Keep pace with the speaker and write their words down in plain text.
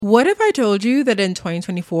What if I told you that in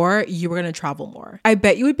 2024, you were going to travel more? I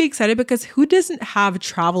bet you would be excited because who doesn't have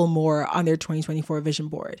travel more on their 2024 vision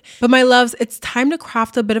board? But my loves, it's time to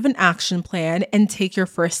craft a bit of an action plan and take your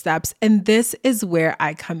first steps. And this is where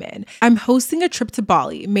I come in. I'm hosting a trip to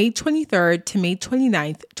Bali, May 23rd to May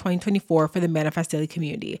 29th, 2024 for the Manifest Daily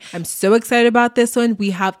community. I'm so excited about this one. We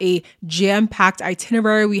have a jam-packed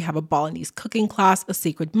itinerary. We have a Balinese cooking class, a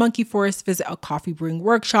sacred monkey forest visit, a coffee brewing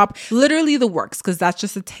workshop, literally the works, because that's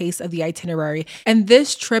just a taste of the itinerary. And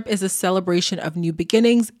this trip is a celebration of new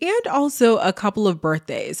beginnings and also a couple of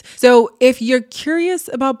birthdays. So if you're curious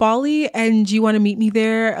about Bali and you want to meet me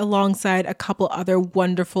there alongside a couple other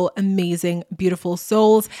wonderful, amazing, beautiful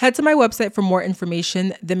souls, head to my website for more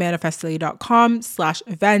information,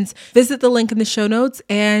 themanifestdaily.com/events. Visit the link in the show notes.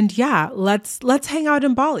 And yeah, let's hang out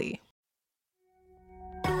in Bali.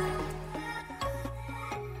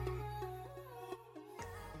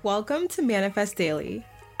 Welcome to Manifest Daily.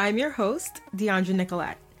 I'm your host, Deandra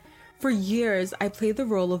Nicolette. For years, I played the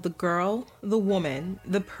role of the girl, the woman,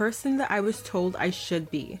 the person that I was told I should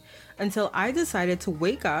be, until I decided to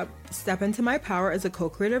wake up, step into my power as a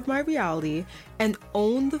co-creator of my reality, and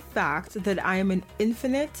own the fact that I am an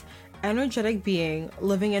infinite, energetic being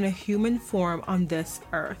living in a human form on this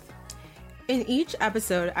earth. In each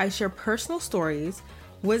episode, I share personal stories,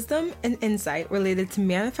 wisdom, and insight related to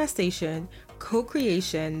manifestation,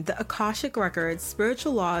 co-creation, the Akashic records,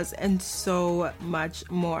 spiritual laws, and so much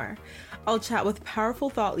more. I'll chat with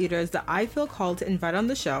powerful thought leaders that I feel called to invite on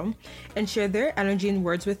the show and share their energy and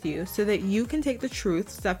words with you so that you can take the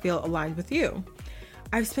truths that feel aligned with you.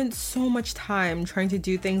 I've spent so much time trying to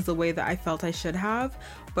do things the way that I felt I should have,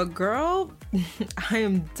 but girl, I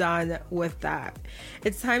am done with that.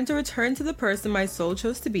 It's time to return to the person my soul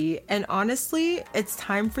chose to be, and honestly, it's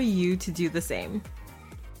time for you to do the same.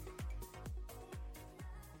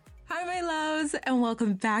 Hi, my loves, and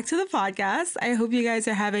welcome back to the podcast. I hope you guys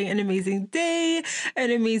are having an amazing day,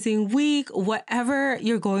 an amazing week, whatever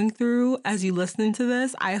you're going through as you listen to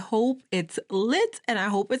this. I hope it's lit and I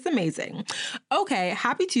hope it's amazing. Okay,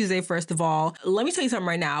 happy Tuesday, first of all. Let me tell you something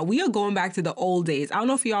right now. We are going back to the old days. I don't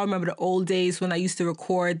know if y'all remember the old days when I used to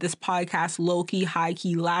record this podcast low-key,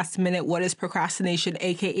 high-key, last minute. What is procrastination,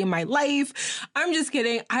 aka my life? I'm just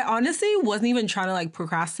kidding. I honestly wasn't even trying to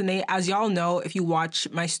procrastinate. As y'all know, if you watch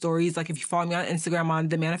my stories, if you follow me on Instagram on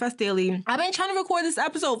The Manifest Daily, I've been trying to record this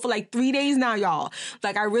episode for 3 days now, y'all.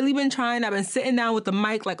 I really been trying. I've been sitting down with the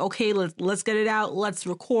mic, okay, let's get it out. Let's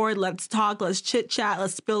record. Let's talk. Let's chit chat.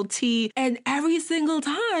 Let's spill tea. And every single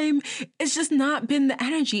time, it's just not been the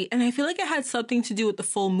energy. And I feel like it had something to do with the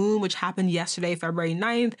full moon, which happened yesterday, February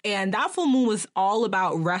 9th. And that full moon was all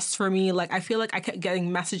about rest for me. I feel like I kept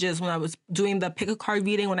getting messages when I was doing the pick a card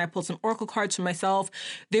reading, when I pulled some oracle cards for myself.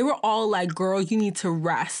 They were all like, girl, you need to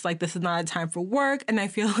rest. This is not a time for work. And I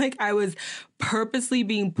feel like I was purposely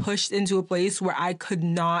being pushed into a place where I could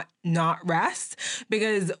not rest,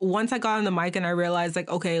 because once I got on the mic and I realized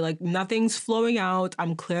okay, nothing's flowing out.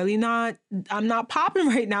 I'm not popping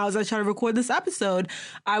right now as I try to record this episode.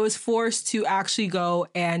 I was forced to actually go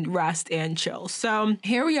and rest and chill. So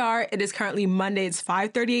here we are. It is currently Monday. It's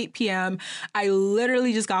 5:38 p.m. I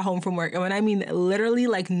literally just got home from work. And when I mean literally,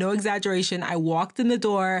 no exaggeration, I walked in the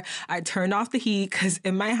door, I turned off the heat, because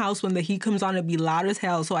in my house, when the heat comes on, it'd be loud as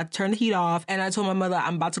hell. So I turned the heat off and I told my mother,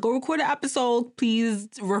 I'm about to go record an episode. Please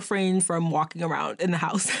refrain from walking around in the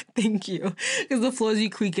house. Thank you. Because the floors be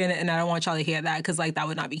creaking and I don't want y'all to hear that, because that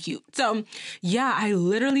would not be cute. So yeah, I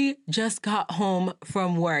literally just got home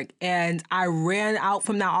from work and I ran out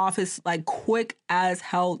from that office quick as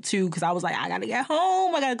hell too, because I was I gotta get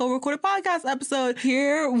home. I gotta go record a podcast episode.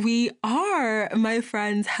 Here we are, my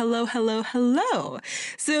friends. Hello, hello, hello.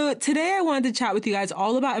 So today I wanted to chat with you guys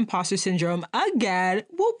all about imposter syndrome again.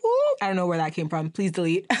 Whoop, whoop. I don't know where that came from. Please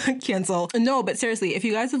delete, cancel. No, but seriously, if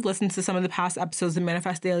you guys have listened to some of the past episodes of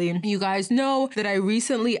Manifest Daily, you guys know that I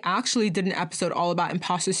recently actually did an episode all about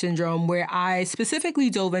imposter syndrome, where I specifically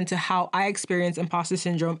dove into how I experience imposter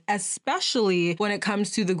syndrome, especially when it comes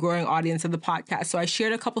to the growing audience of the podcast. So I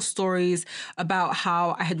shared a couple stories about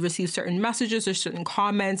how I had received certain messages or certain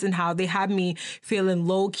comments and how they had me feeling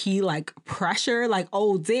low-key pressure,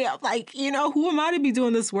 oh damn, who am I to be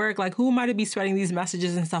doing this work? Who am I to be spreading these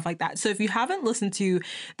messages and stuff like that? So if you haven't listened to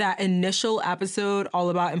that initial episode all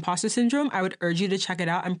about about imposter syndrome, I would urge you to check it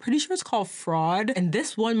out. I'm pretty sure it's called Fraud. And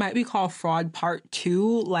this one might be called Fraud Part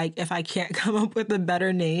 2, like if I can't come up with a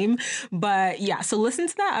better name. But yeah, so listen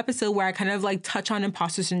to that episode where I kind of like touch on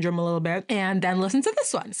imposter syndrome a little bit, and then listen to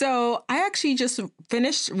this one. So I actually just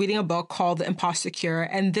finished reading a book called The Imposter Cure,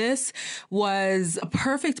 and this was a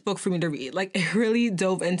perfect book for me to read. Like it really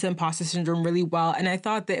dove into imposter syndrome really well. And I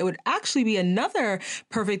thought that it would actually be another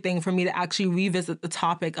perfect thing for me to actually revisit the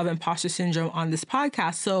topic of imposter syndrome on this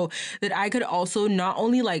podcast so that I could also not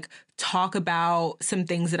only like talk about some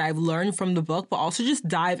things that I've learned from the book, but also just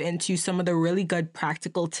dive into some of the really good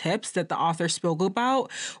practical tips that the author spoke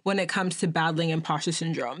about when it comes to battling imposter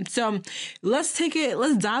syndrome. So let's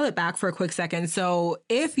dial it back for a quick second. So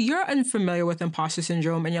if you're unfamiliar with imposter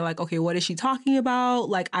syndrome and you're like, okay, what is she talking about?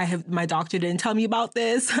 Like my doctor didn't tell me about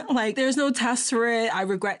this. Like there's no test for it. I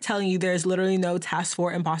regret telling you there's literally no test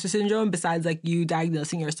for imposter syndrome besides like you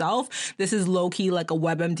diagnosing yourself. This is low key like a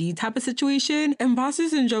WebMD type of situation. Imposter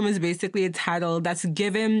syndrome is basically a title that's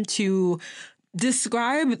given to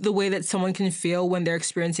describe the way that someone can feel when they're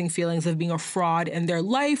experiencing feelings of being a fraud in their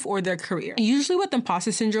life or their career. Usually with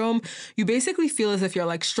imposter syndrome, you basically feel as if you're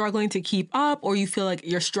like struggling to keep up, or you feel like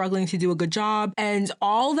you're struggling to do a good job. And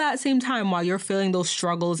all that same time, while you're feeling those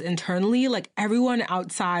struggles internally, like everyone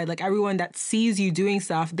outside, like everyone that sees you doing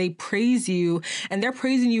stuff, they praise you, and they're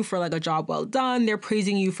praising you for like a job well done. They're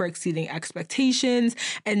praising you for exceeding expectations.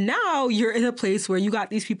 And now you're in a place where you got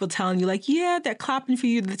these people telling you like, yeah, they're clapping for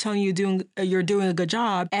you. They're telling you you're doing a good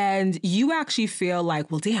job. And you actually feel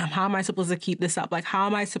like, well, damn, how am I supposed to keep this up? Like, how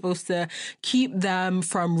am I supposed to keep them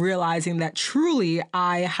from realizing that truly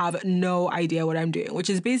I have no idea what I'm doing,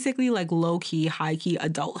 which is basically like low key, high key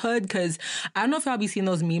adulthood. Cause I don't know if y'all be seeing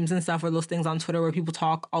those memes and stuff or those things on Twitter where people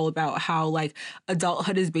talk all about how like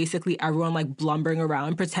adulthood is basically everyone like blumbering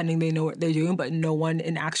around, pretending they know what they're doing, but no one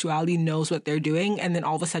in actuality knows what they're doing. And then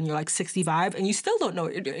all of a sudden you're like 65 and you still don't know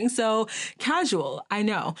what you're doing. So casual, I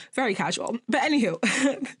know, very casual. But anywho,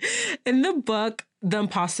 in the book, The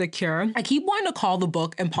Imposter Cure, I keep wanting to call the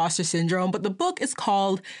book Imposter Syndrome, but the book is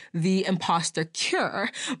called The Imposter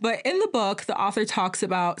Cure. But in the book, the author talks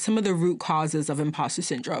about some of the root causes of imposter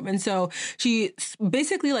syndrome. And so she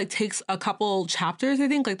basically like takes a couple chapters, I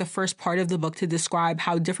think like the first part of the book, to describe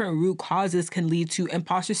how different root causes can lead to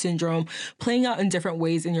imposter syndrome playing out in different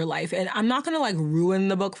ways in your life. And I'm not going to like ruin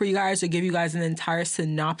the book for you guys or give you guys an entire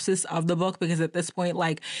synopsis of the book, because at this point,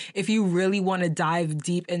 like if you really want to dive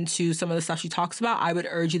deep into some of the stuff she talks about, I would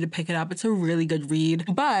urge you to pick it up. It's a really good read.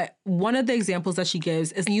 But one of the examples that she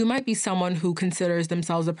gives is you might be someone who considers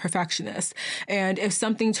themselves a perfectionist. And if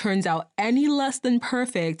something turns out any less than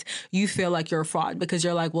perfect, you feel like you're a fraud, because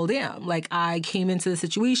you're like, well, damn, like I came into the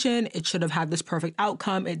situation, it should have had this perfect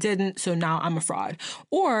outcome. It didn't. So now I'm a fraud.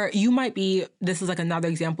 Or you might be, this is like another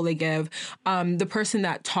example they give, the person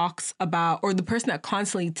that talks about, or the person that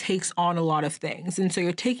constantly takes on a lot of things. And so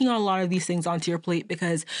you're taking on a lot of these things onto your plate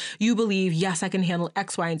because you believe, yes, I can handle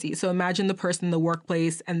X, Y, and Z. So imagine the person in the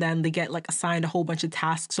workplace and then they get like assigned a whole bunch of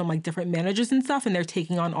tasks from like different managers and stuff, and they're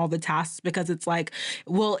taking on all the tasks because it's like,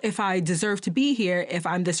 well, if I deserve to be here, if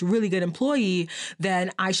I'm this really good employee, then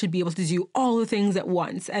I should be able to do all the things at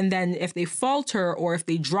once. And then if they falter or if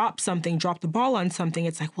they drop the ball on something,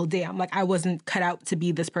 it's like, well, damn, like I wasn't cut out to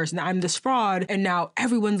be this person. I'm this fraud. And now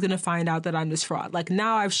everyone's going to find out that I'm this fraud. Like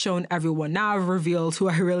now I've shown everyone, now I've revealed who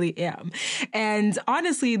I really am. And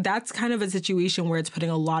honestly, that's kind of a situation where it's putting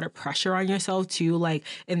a lot of pressure on yourself too, like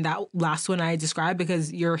in that last one I described,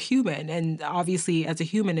 because you're human. And obviously as a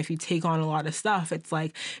human, if you take on a lot of stuff, it's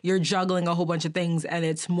like you're juggling a whole bunch of things and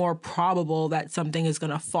it's more probable that something is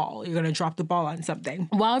going to fall. You're going to drop the ball on something.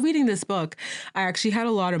 While reading this book, I actually had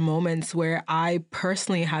a lot of moments where I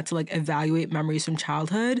personally had to like evaluate memories from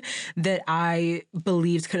childhood that I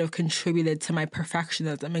believed could have contributed to my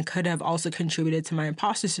perfectionism and could have also contributed to my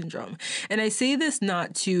imposter syndrome. And I say this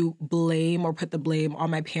not to blame or put the blame on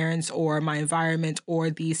my parents or my environment or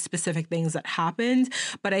the specific things that happened,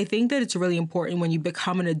 but I think that it's really important when you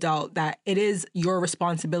become an adult that it is your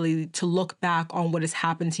responsibility to look back on what has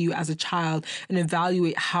happened to you as a child and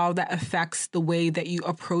evaluate how that affects the way that you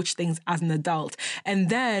approach things as an adult. And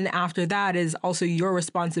then after that is also your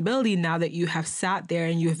responsibility, now that you have sat there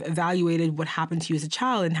and you have evaluated what happened to you as a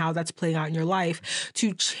child and how that's playing out in your life,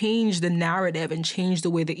 to change the narrative and change the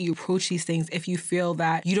way that you approach these things if you feel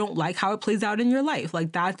that you don't like how it plays out out in your life.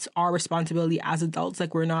 Like, that's our responsibility as adults.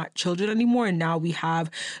 Like, we're not children anymore. And now we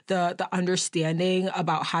have the understanding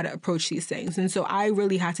about how to approach these things. And so I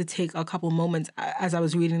really had to take a couple moments as I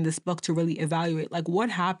was reading this book to really evaluate, like, what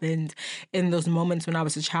happened in those moments when I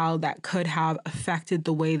was a child that could have affected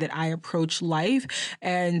the way that I approach life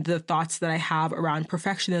and the thoughts that I have around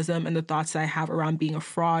perfectionism and the thoughts that I have around being a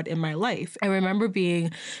fraud in my life. I remember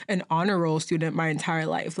being an honor roll student my entire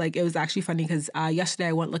life. Like, it was actually funny because yesterday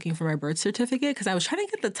I went looking for my birth certificate because I was trying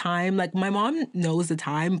to get the time. Like, my mom knows the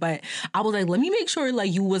time, but I was like, let me make sure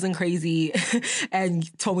like you wasn't crazy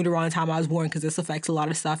and told me the wrong time I was born, because this affects a lot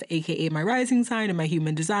of stuff, aka my rising sign and my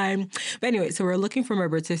human design. But anyway, so we're looking for my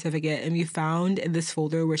birth certificate, and we found in this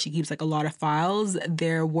folder where she keeps like a lot of files,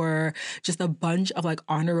 there were just a bunch of like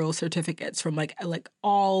honor roll certificates from like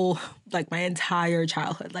all like my entire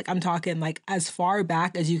childhood. Like, I'm talking like as far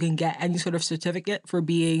back as you can get any sort of certificate for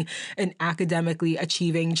being an academically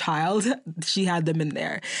achieving child. She had them in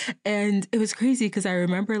there. And it was crazy because I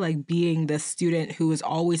remember like being this student who was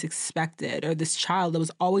always expected, or this child that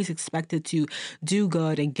was always expected to do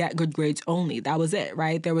good and get good grades only. That was it,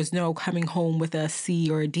 right? There was no coming home with a C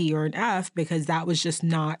or a D or an F, because that was just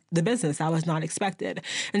not the business. That was not expected.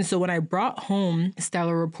 And so when I brought home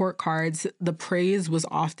stellar report cards, the praise was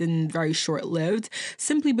often very short-lived,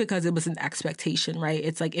 simply because it was an expectation, right?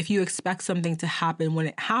 It's like, if you expect something to happen when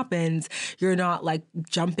it happens, you're not like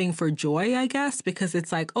jumping for joy, I guess, because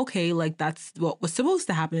it's like, okay, like that's what was supposed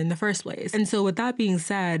to happen in the first place. And so with that being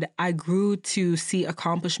said, I grew to see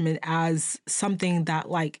accomplishment as something that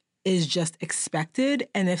like is just expected.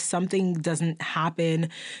 And if something doesn't happen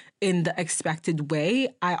in the expected way,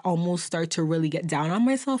 I almost start to really get down on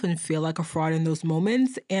myself and feel like a fraud in those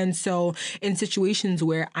moments. And so in situations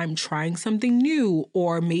where I'm trying something new,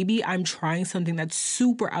 or maybe I'm trying something that's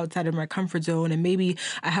super outside of my comfort zone, and maybe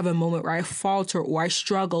I have a moment where I falter or I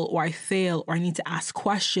struggle or I fail or I need to ask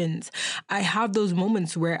questions, I have those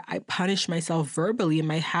moments where I punish myself verbally in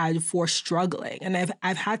my head for struggling. And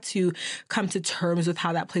I've had to come to terms with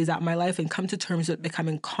how that plays out in my life, and come to terms with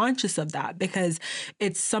becoming conscious of that, because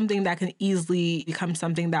it's something that can easily become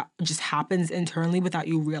something that just happens internally without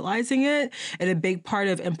you realizing it. And a big part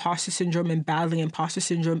of imposter syndrome and battling imposter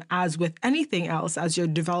syndrome, as with anything else, as you're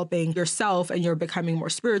developing yourself and you're becoming more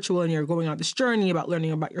spiritual and you're going on this journey about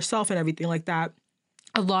learning about yourself and everything like that,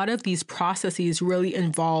 a lot of these processes really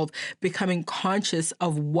involve becoming conscious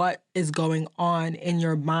of what is going on in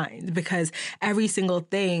your mind, because every single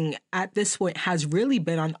thing at this point has really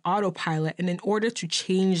been on autopilot. And in order to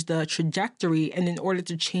change the trajectory and in order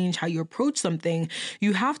to change how you approach something,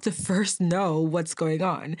 you have to first know what's going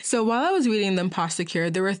on. So while I was reading The Imposter Cure,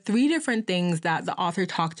 there were 3 different things that the author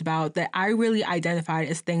talked about that I really identified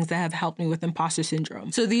as things that have helped me with imposter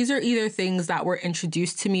syndrome. So these are either things that were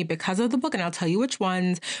introduced to me because of the book, and I'll tell you which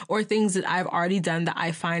ones, or things that I've already done that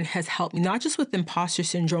I find has helped me, not just with imposter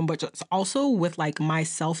syndrome, but just also with like my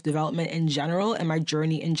self-development in general and my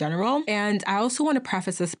journey in general. And I also want to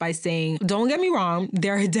preface this by saying, don't get me wrong,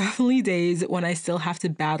 there are definitely days when I still have to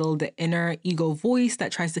battle the inner ego voice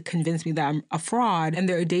that tries to convince me that I'm a fraud. And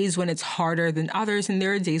there are days when it's harder than others, and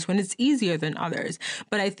there are days when it's easier than others.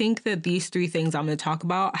 But I think that these 3 things I'm going to talk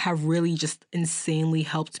about have really just insanely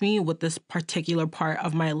helped me with this particular part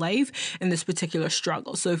of my life and this particular struggle.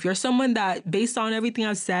 So if you're someone that, based on everything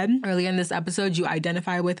I've said earlier in this episode, you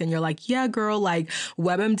identify with and you're like, yeah, girl, like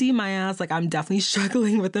WebMD my ass, like I'm definitely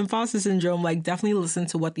struggling with imposter syndrome, like definitely listen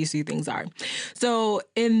to what these 3 things are. So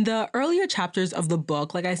in the earlier chapters of the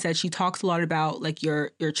book, like I said, she talks a lot about like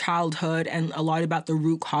your childhood and a lot about the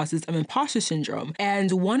root causes of imposter syndrome.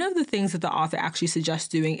 And one of the things that the author actually suggests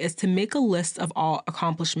doing is to make a list of all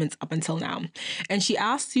accomplishments up until now. And she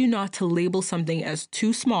asks you not to label something as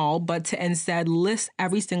too small, but to instead list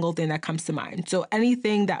every single thing that comes to mind. So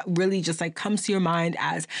anything that really just like comes to your mind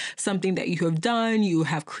as something that you have done, you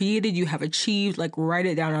have created, you have achieved, like write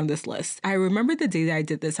it down on this list. I remember the day that I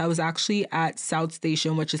did this, I was actually at South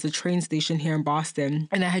Station, which is a train station here in Boston.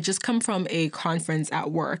 And I had just come from a conference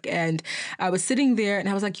at work, and I was sitting there and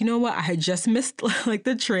I was like, you know what? I had just missed like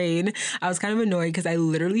the train. I was kind of annoyed because I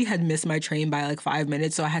literally had missed my train by like 5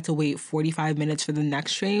 minutes. So I had to wait 45 minutes for the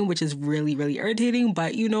next train, which is really, really irritating.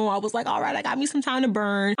 But you know, I was like, all right, I got me some time to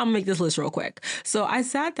burn. I'm gonna make this list real quick. So I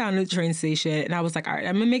sat down at the train station and I was like, all right,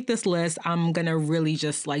 I'm gonna make this list. I'm gonna really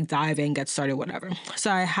just like dive in, get started, whatever.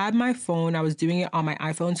 So I had my phone. I was doing it on my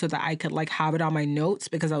iPhone so that I could like have it on my notes,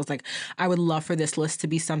 because I was like, I would love for this list to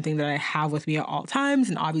be something that I have with me at all times.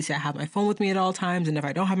 And obviously I have my phone with me at all times. And if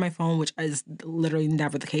I don't have my phone, which is literally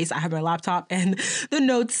never the case, I have my laptop and the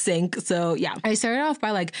notes sync. So yeah, I started off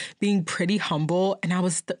by like being pretty humble. And I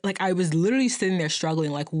was literally sitting there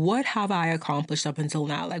struggling, like, what have I accomplished accomplished up until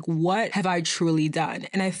now? Like, what have I truly done?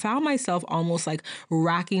 And I found myself almost like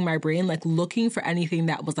racking my brain, like looking for anything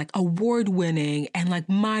that was like award winning and like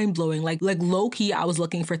mind blowing. Like low key, I was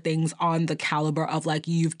looking for things on the caliber of like,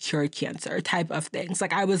 you've cured cancer type of things.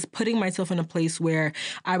 Like I was putting myself in a place where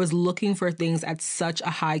I was looking for things at such a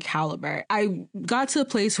high caliber. I got to a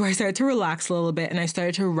place where I started to relax a little bit and I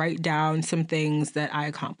started to write down some things that I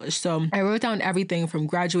accomplished. So I wrote down everything from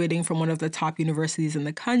graduating from one of the top universities in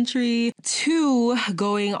the country to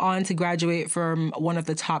going on to graduate from one of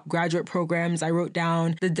the top graduate programs. I wrote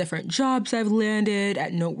down the different jobs I've landed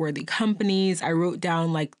at noteworthy companies. I wrote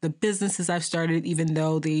down like the businesses I've started, even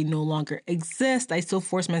though they no longer exist. I still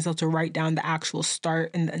forced myself to write down the actual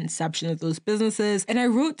start and the inception of those businesses. And I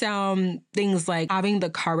wrote down things like having the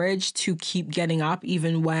courage to keep getting up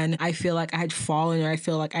even when I feel like I had fallen or I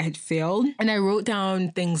feel like I had failed. And I wrote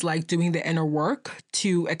down things like doing the inner work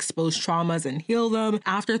to expose traumas and heal them.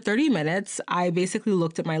 After 30 minutes, I basically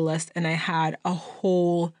looked at my list and I had a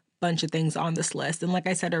whole bunch of things on this list. And like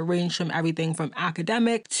I said, it ranged from everything from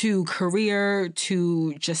academic to career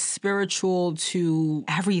to just spiritual to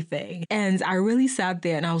everything. And I really sat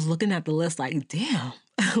there and I was looking at the list like, damn.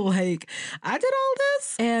 Like, I did all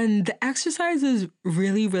this. And the exercise is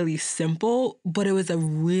really, really simple, but it was a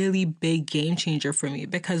really big game changer for me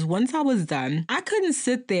because once I was done, I couldn't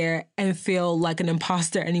sit there and feel like an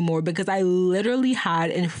imposter anymore because I literally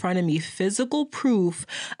had in front of me physical proof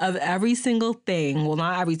of every single thing. Well,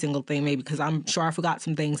 not every single thing, maybe because I'm sure I forgot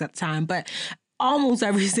some things at the time, but almost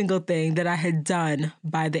every single thing that I had done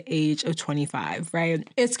by the age of 25, right?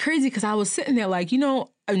 It's crazy because I was sitting there like, no,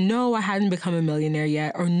 I hadn't become a millionaire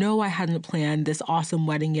yet, or no, I hadn't planned this awesome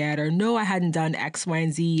wedding yet, or no, I hadn't done X, Y,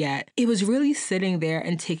 and Z yet. It was really sitting there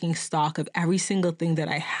and taking stock of every single thing that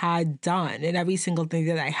I had done and every single thing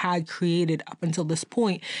that I had created up until this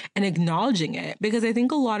point and acknowledging it. Because I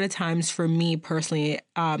think a lot of times for me personally,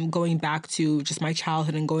 going back to just my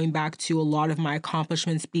childhood and going back to a lot of my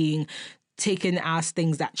accomplishments being taken as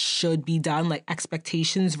things that should be done, like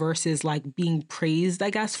expectations versus like being praised, I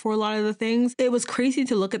guess, for a lot of the things. It was crazy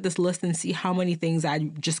to look at this list and see how many things I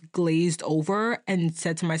just glazed over and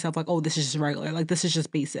said to myself, like, oh, this is just regular. Like, this is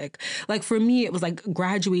just basic. Like, for me, it was like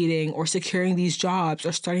graduating or securing these jobs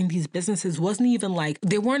or starting these businesses wasn't even like,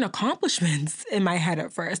 they weren't accomplishments in my head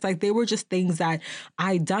at first. Like, they were just things that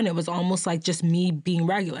I'd done. It was almost like just me being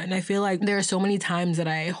regular. And I feel like there are so many times that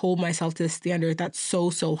I hold myself to a standard that's so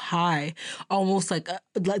high, almost like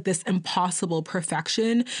this impossible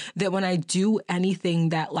perfection, that when I do anything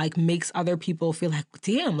that like makes other people feel like,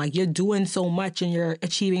 damn, like you're doing so much and you're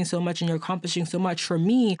achieving so much and you're accomplishing so much, for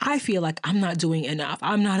me, I feel like I'm not doing enough.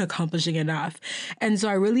 I'm not accomplishing enough. And so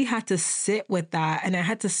I really had to sit with that. And I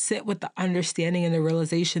had to sit with the understanding and the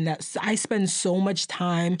realization that I spend so much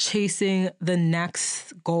time chasing the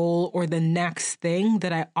next goal or the next thing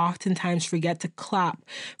that I oftentimes forget to clap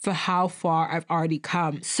for how far I've already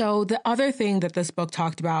come. So the other thing that this book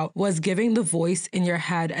talked about was giving the voice in your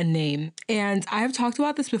head a name. And I have talked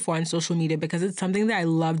about this before on social media because it's something that I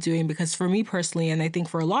love doing, because for me personally, and I think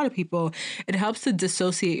for a lot of people, it helps to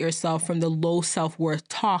dissociate yourself from the low self-worth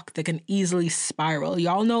talk that can easily spiral.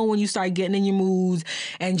 Y'all know when you start getting in your moods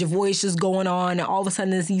and your voice just going on, and all of a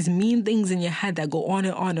sudden there's these mean things in your head that go on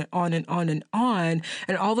and on and on and on and on.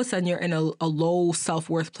 And all of a sudden you're in a low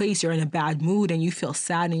self-worth place, you're in a bad mood, and you feel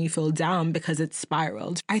sad and you feel down because it's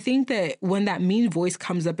spiraled. I think that when that mean voice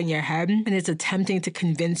comes up in your head and it's attempting to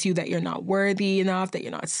convince you that you're not worthy enough, that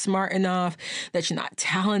you're not smart enough, that you're not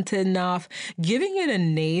talented enough, giving it a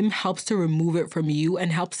name helps to remove it from you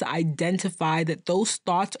and helps to identify that those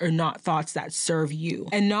thoughts are not thoughts that serve you.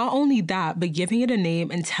 And not only that, but giving it a name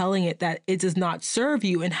and telling it that it does not serve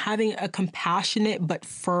you, and having a compassionate but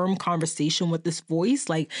firm conversation with this voice,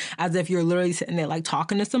 like as if you're literally sitting there like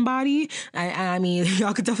talking to somebody. I mean,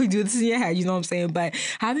 y'all could definitely do this in your head, you know what I'm saying? But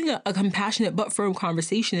having a compassionate but firm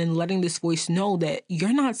conversation and letting this voice know that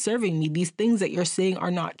you're not serving me. These things that you're saying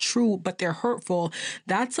are not true, but they're hurtful.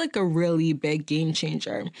 That's like a really big game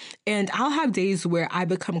changer. And I'll have days where I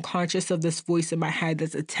become conscious of this voice in my head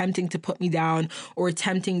that's attempting to put me down or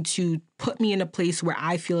attempting to put me in a place where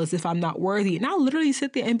I feel as if I'm not worthy. And I'll literally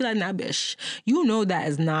sit there and be like, nah, bitch, you know that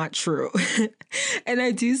is not true. And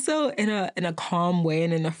I do so in a calm way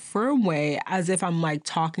and in a firm way, as if I'm like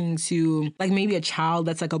talking to like maybe a child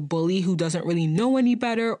that's like a bully who doesn't really know any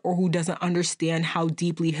better or who doesn't understand how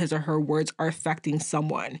deeply his or her words are affecting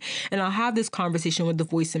someone. And I'll have this conversation with the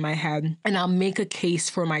voice in my head, and I'll make a case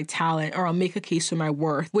for my talent, or I'll make a case for my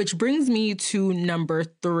worth, which brings me to number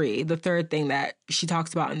 3, the third thing that she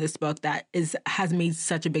talks about in this book that that has made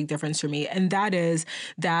such a big difference for me. And that is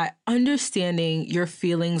that understanding your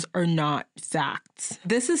feelings are not facts.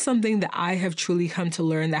 This is something that I have truly come to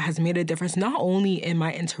learn that has made a difference, not only in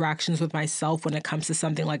my interactions with myself when it comes to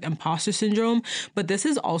something like imposter syndrome, but this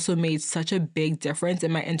has also made such a big difference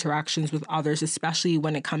in my interactions with others, especially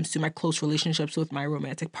when it comes to my close relationships with my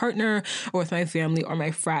romantic partner or with my family or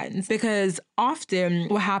my friends. Because often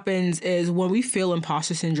what happens is when we feel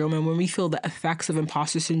imposter syndrome and when we feel the effects of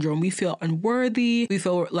imposter syndrome, we feel unworthy, we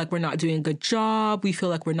feel like we're not doing a good job, we feel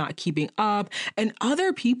like we're not keeping up, and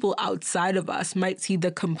other people outside of us might see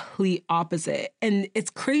the complete opposite. And it's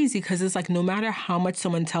crazy because it's like no matter how much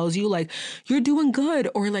someone tells you, like, you're doing good,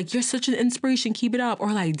 or like, you're such an inspiration, keep it up,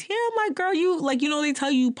 or like, damn, like, girl, you like, they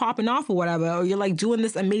tell you popping off or whatever, or you're like doing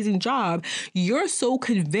this amazing job, you're so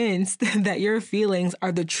convinced that your feelings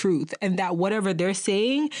are the truth and that whatever they're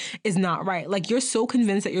saying is not right. Like, you're so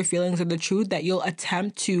convinced that your feelings are the truth that you'll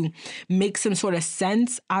attempt to make some sort of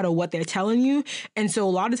sense out of what they're telling you. And so a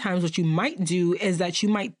lot of times what you might do is that you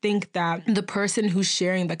might think that the person who's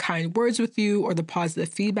sharing the kind words with you or the positive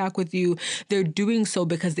feedback with you, they're doing so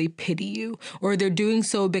because they pity you, or they're doing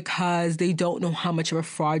so because they don't know how much of a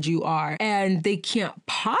fraud you are. And they can't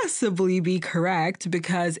possibly be correct,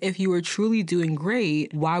 because if you were truly doing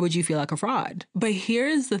great, why would you feel like a fraud? But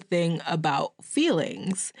here's the thing about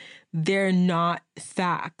feelings. They're not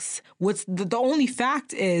facts. What's the only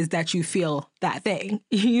fact is that you feel that thing.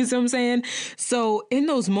 You see what I'm saying? So in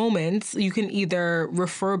those moments, you can either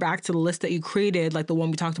refer back to the list that you created, like the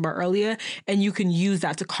one we talked about earlier, and you can use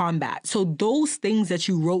that to combat. So those things that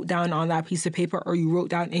you wrote down on that piece of paper or you wrote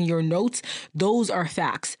down in your notes, those are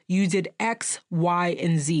facts. You did X, Y,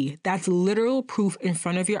 and Z. That's literal proof in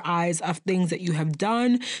front of your eyes of things that you have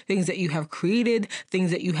done, things that you have created,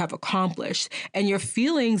 things that you have accomplished. And your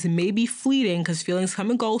feelings may be fleeting, because feelings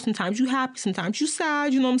come and go. Sometimes you happy, sometimes you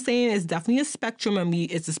sad. You know what I'm saying? It's definitely a spectrum. I mean,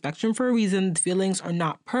 it's a spectrum for a reason. Feelings are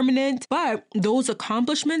not permanent, but those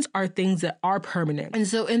accomplishments are things that are permanent. And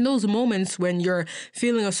so in those moments when you're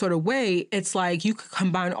feeling a sort of way, it's like you could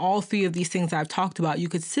combine all three of these things I've talked about. You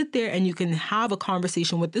could sit there and you can have a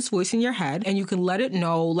conversation with this voice in your head, and you can let it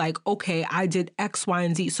know, like, okay, I did X, Y,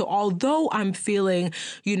 and Z. So although I'm feeling,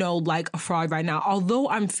 like a fraud right now, although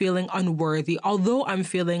I'm feeling unworthy, although I'm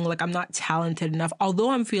feeling like I'm not talented enough,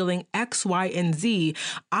 although I'm feeling X, Y, and Z,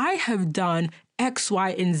 I have done X, Y,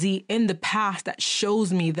 and Z in the past that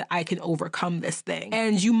shows me that I can overcome this thing.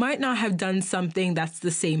 And you might not have done something that's the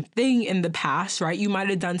same thing in the past, right? You might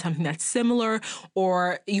have done something that's similar,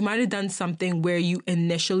 or you might have done something where you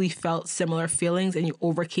initially felt similar feelings and you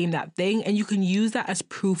overcame that thing. And you can use that as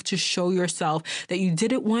proof to show yourself that you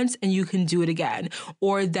did it once and you can do it again.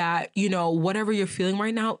 Or that, whatever you're feeling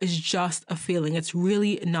right now is just a feeling. It's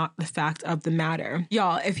really not the fact of the matter.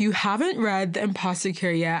 Y'all, if you haven't read The Imposter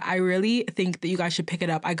Cure yet, I really think that you guys should pick it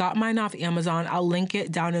up. I got mine off Amazon. I'll link it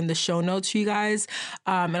down in the show notes for you guys.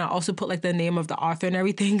 And I'll also put like the name of the author and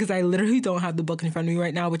everything, because I literally don't have the book in front of me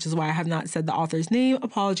right now, which is why I have not said the author's name.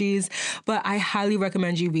 Apologies. But I highly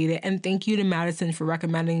recommend you read it. And thank you to Madison for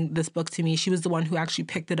recommending this book to me. She was the one who actually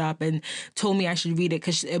picked it up and told me I should read it,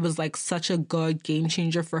 because it was like such a good game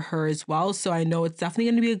changer for her as well. So I know it's definitely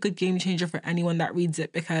going to be a good game changer for anyone that reads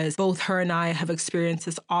it, because both her and I have experienced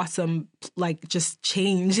this awesome, like, just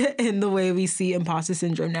change in the way we see imposter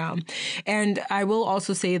syndrome now. And I will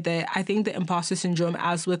also say that I think the imposter syndrome,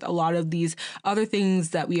 as with a lot of these other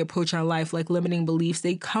things that we approach in our life, like limiting beliefs,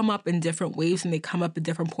 they come up in different waves and they come up at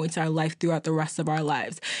different points in our life throughout the rest of our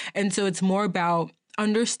lives. And so it's more about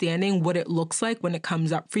understanding what it looks like when it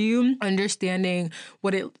comes up for you, understanding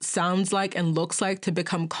what it sounds like and looks like to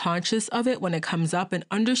become conscious of it when it comes up, and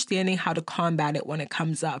understanding how to combat it when it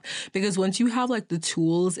comes up. Because once you have like the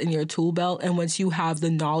tools in your tool belt, and once you have the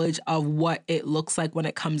knowledge of what it looks like when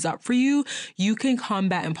it comes up for you, you can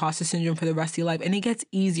combat imposter syndrome for the rest of your life. And it gets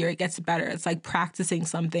easier. It gets better. It's like practicing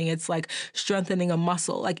something. It's like strengthening a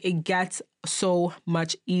muscle. Like, it gets so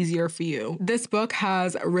much easier for you. This book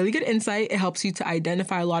has a really good insight. It helps you to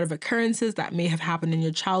identify a lot of occurrences that may have happened in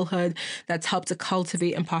your childhood that's helped to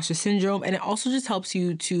cultivate imposter syndrome. And it also just helps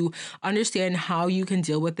you to understand how you can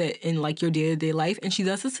deal with it in like your day-to-day life. And she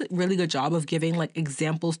does this really good job of giving like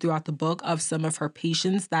examples throughout the book of some of her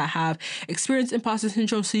patients that have experienced imposter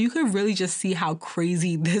syndrome. So you could really just see how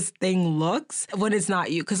crazy this thing looks when it's not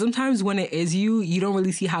you. Because sometimes when it is you, you don't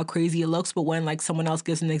really see how crazy it looks. But when like someone else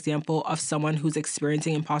gives an example of someone who's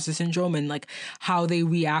experiencing imposter syndrome and like how they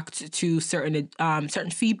react to certain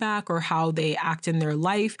feedback or how they act in their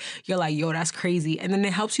life, you're like, yo, that's crazy. And then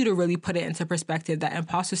it helps you to really put it into perspective that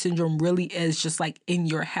imposter syndrome really is just like in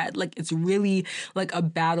your head. Like it's really like a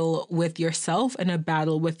battle with yourself and a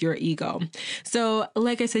battle with your ego. So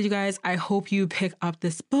like I said, you guys, I hope you pick up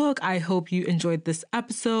this book. I hope you enjoyed this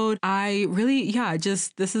episode. I really,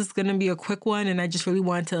 this is going to be a quick one. And I just really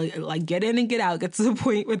want to like get in and get out, get to the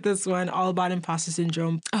point with this one, all about imposter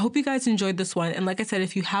syndrome. I hope you guys enjoyed this one. And like I said,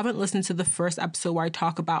 if you haven't listened to the first episode where I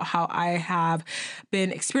talk about how I have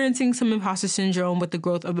been experiencing some imposter syndrome with the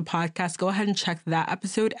growth of the podcast, go ahead and check that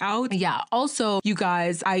episode out. Yeah. Also, you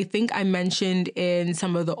guys, I think I mentioned in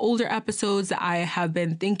some of the older episodes that I have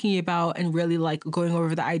been thinking about and really like going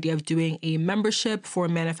over the idea of doing a membership for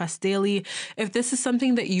Manifest Daily. If this is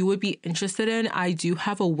something that you would be interested in, I do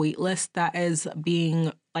have a wait list that is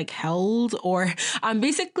being like held, or I'm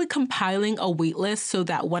basically compiling a wait list so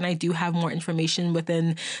that when I do have more information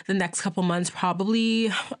within the next couple months,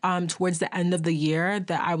 probably towards the end of the year,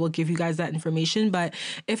 that I will give you guys that information. But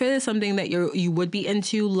if it is something that you would be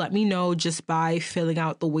into, let me know just by filling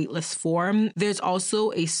out the waitlist form. There's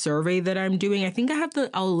also a survey that I'm doing. I think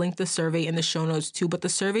I'll link the survey in the show notes too, but the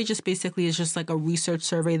survey just basically is just like a research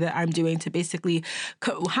survey that I'm doing to basically,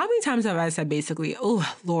 how many times have I said basically? Oh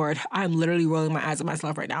Lord, I'm literally rolling my eyes at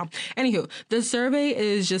myself right now. Anywho, the survey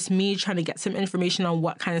is just me trying to get some information on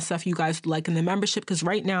what kind of stuff you guys would like in the membership. Because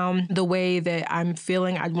right now, the way that I'm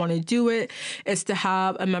feeling I'd want to do it is to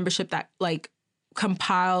have a membership that like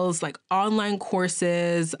compiles like online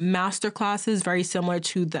courses, master classes, very similar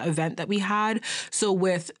to the event that we had. So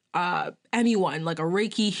with anyone, like a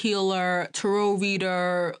Reiki healer, tarot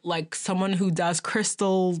reader, like someone who does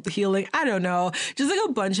crystal healing, I don't know, just like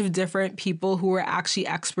a bunch of different people who are actually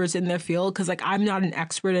experts in their field. Cause like I'm not an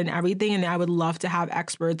expert in everything, and I would love to have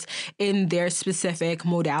experts in their specific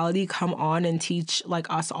modality come on and teach like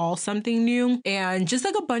us all something new, and just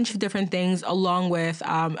like a bunch of different things, along with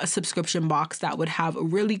a subscription box that would have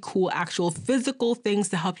really cool actual physical things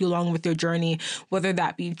to help you along with your journey, whether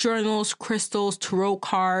that be journals, crystals, tarot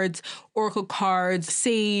cards, oracle cards,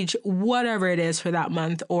 sage, whatever it is for that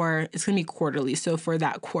month, or it's going to be quarterly. So for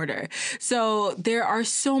that quarter. So there are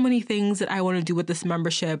so many things that I want to do with this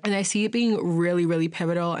membership, and I see it being really, really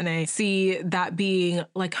pivotal. And I see that being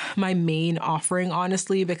like my main offering,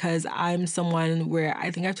 honestly, because I'm someone where I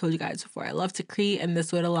think I've told you guys before, I love to create, and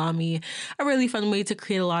this would allow me a really fun way to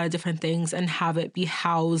create a lot of different things and have it be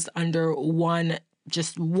housed under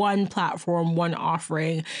just one platform, one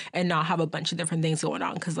offering, and not have a bunch of different things going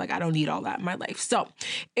on, because like I don't need all that in my life. So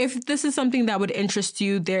if this is something that would interest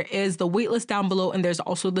you, there is the waitlist down below, and there's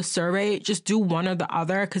also the survey. Just do one or the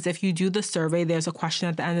other, because if you do the survey, there's a question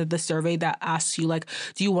at the end of the survey that asks you like,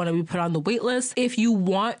 do you want to be put on the waitlist? If you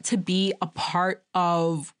want to be a part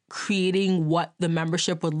of creating what the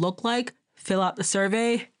membership would look like, fill out the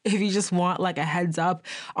survey. If you just want like a heads up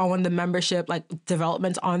on when the membership, like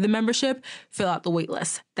developments on the membership, fill out the wait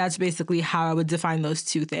list. That's basically how I would define those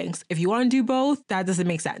two things. If you want to do both, that doesn't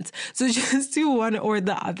make sense. So just do one or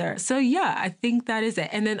the other. So yeah, I think that is it.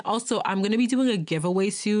 And then also I'm going to be doing a giveaway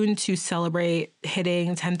soon to celebrate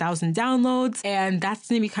hitting 10,000 downloads. And that's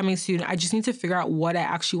going to be coming soon. I just need to figure out what I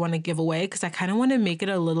actually want to give away, because I kind of want to make it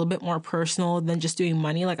a little bit more personal than just doing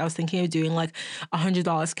money. Like I was thinking of doing like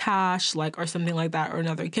 $100 cash, like, or something like that, or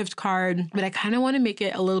another gift card, but I kind of want to make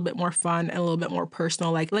it a little bit more fun and a little bit more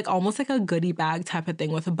personal, like almost like a goodie bag type of thing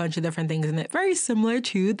with a bunch of different things in it, very similar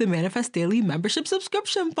to the Manifest Daily membership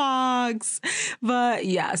subscription box. But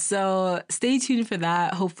yeah, so stay tuned for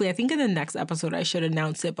that. Hopefully, I think in the next episode I should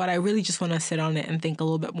announce it, but I really just want to sit on it and think a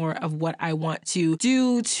little bit more of what I want to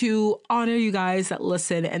do to honor you guys that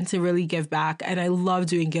listen and to really give back. And I love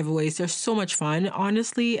doing giveaways. They're so much fun,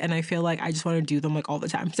 honestly, and I feel like I just want to do them like all the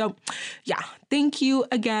time. So yeah, thank you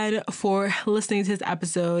again for listening to this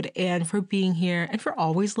episode and for being here and for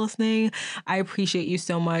always listening. I appreciate you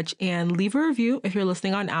so much. And leave a review if you're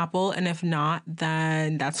listening on Apple. And if not,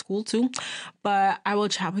 then that's cool too. But I will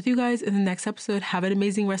chat with you guys in the next episode. Have an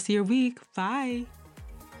amazing rest of your week. Bye.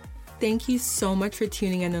 Thank you so much for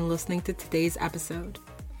tuning in and listening to today's episode.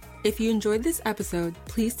 If you enjoyed this episode,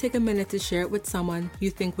 please take a minute to share it with someone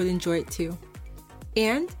you think would enjoy it too.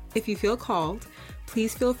 And if you feel called,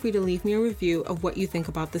 please feel free to leave me a review of what you think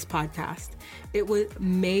about this podcast. It would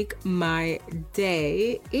make my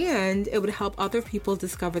day, and it would help other people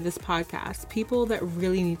discover this podcast, people that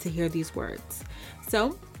really need to hear these words.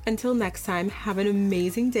 So until next time, have an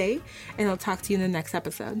amazing day, and I'll talk to you in the next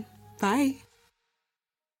episode. Bye.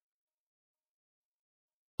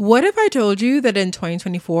 What if I told you that in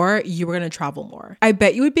 2024, you were going to travel more? I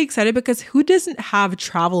bet you would be excited because who doesn't have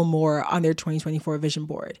travel more on their 2024 vision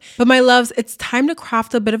board? But my loves, it's time to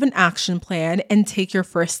craft a bit of an action plan and take your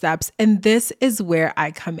first steps. And this is where I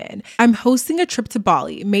come in. I'm hosting a trip to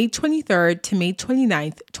Bali, May 23rd to May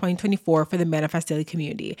 29th, 2024 for the Manifest Daily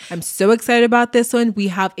community. I'm so excited about this one. We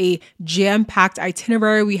have a jam-packed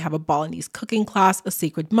itinerary. We have a Balinese cooking class, a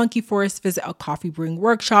sacred monkey forest visit, a coffee brewing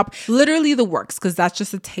workshop, literally the works, because that's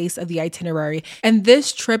just a taste of the itinerary. And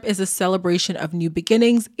this trip is a celebration of new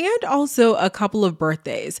beginnings and also a couple of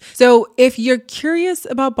birthdays. So if you're curious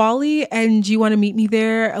about Bali and you want to meet me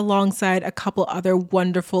there alongside a couple other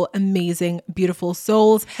wonderful, amazing, beautiful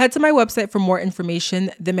souls, head to my website for more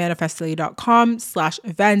information,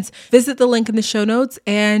 themanifestdaily.com/events. Visit the link in the show notes.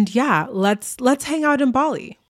 And yeah, let's hang out in Bali.